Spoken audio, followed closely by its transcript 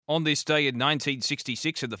On this day in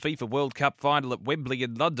 1966 in the FIFA World Cup final at Wembley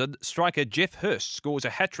in London, striker Geoff Hurst scores a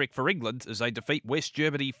hat-trick for England as they defeat West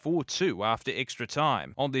Germany 4-2 after extra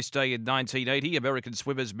time. On this day in 1980, American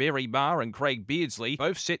swimmers Mary Marr and Craig Beardsley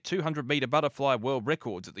both set 200-metre butterfly world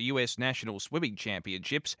records at the US National Swimming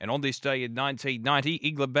Championships. And on this day in 1990,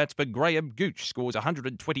 England batsman Graham Gooch scores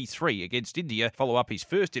 123 against India, follow up his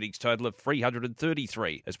first innings total of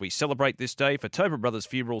 333. As we celebrate this day for Tobin Brothers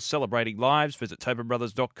Funerals Celebrating Lives, visit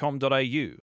tobinbrothers.com.au.